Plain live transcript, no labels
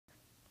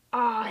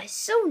Ah, it's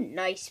so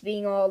nice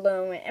being all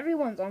alone when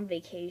everyone's on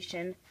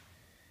vacation.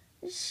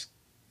 Just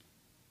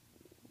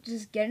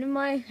getting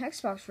my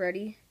Xbox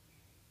ready.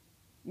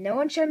 No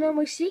one should know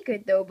my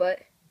secret though,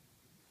 but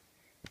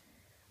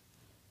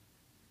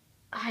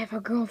I have a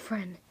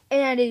girlfriend.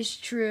 And it is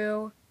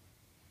true.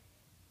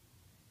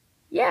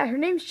 Yeah, her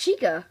name's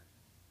Chica.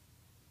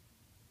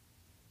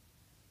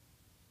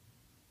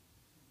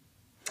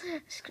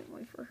 Just gonna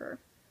wait for her.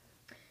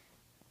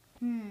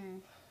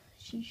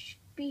 She should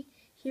be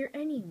here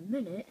any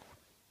minute.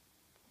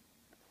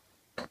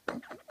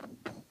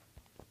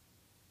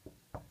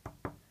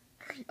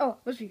 Oh,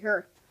 must be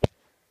her.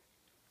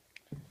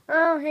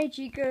 Oh, hey,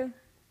 Chica.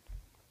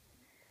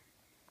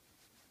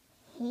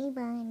 Hey,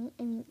 Bonnie.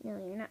 No,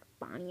 you're not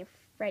Bonnie. You're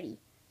Freddy.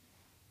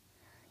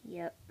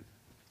 Yep.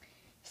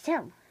 So,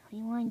 what do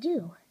you want to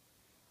do?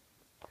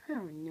 I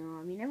don't know.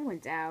 I mean,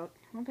 everyone's out.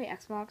 Want to play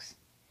Xbox?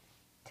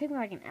 Take me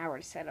like an hour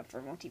to set up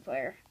for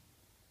multiplayer.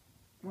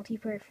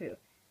 Multiplayer for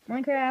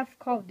Minecraft,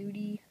 Call of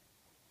Duty,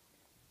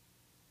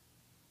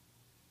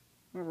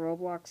 or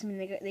Roblox. I mean,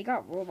 they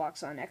got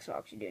Roblox on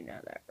Xbox. You do know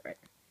that, right?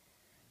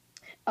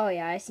 Oh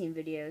yeah, I seen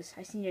videos.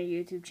 I seen your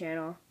YouTube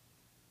channel.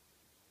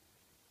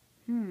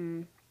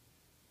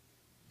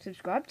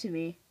 Subscribe to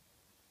me.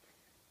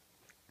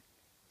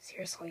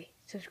 Seriously,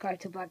 subscribe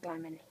to Black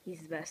Diamond.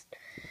 He's the best.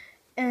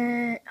 Oh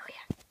yeah,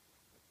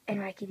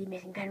 and Rocky the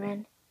Missing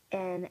Penman,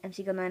 and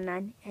MC Go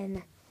 99,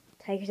 and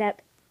Tiger's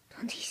App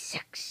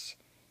 26.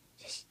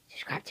 Just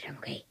subscribe to them,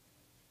 okay?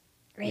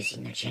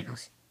 Raising their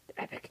channels.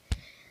 They're epic.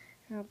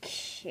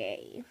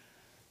 Okay.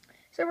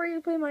 So we're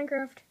gonna play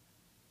Minecraft.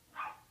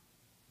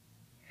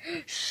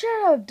 Shut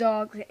up,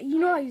 dog. You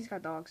know I just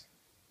got dogs.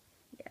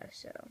 Yeah,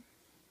 so.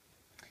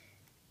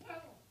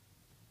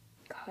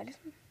 God.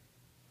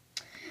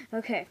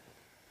 Okay.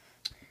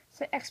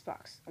 So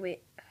Xbox.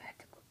 Wait, I have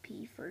to go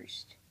pee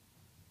first.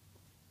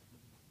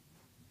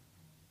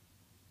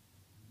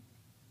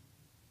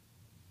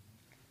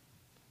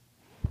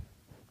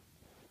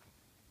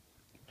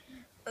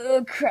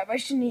 Oh crap, I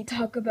shouldn't eat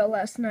Taco Bell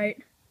last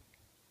night.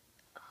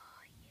 Oh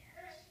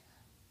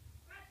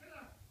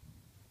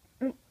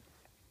yes.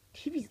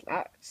 TV's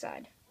loud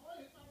outside.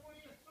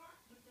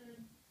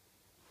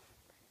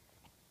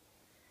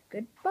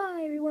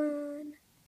 Goodbye, everyone.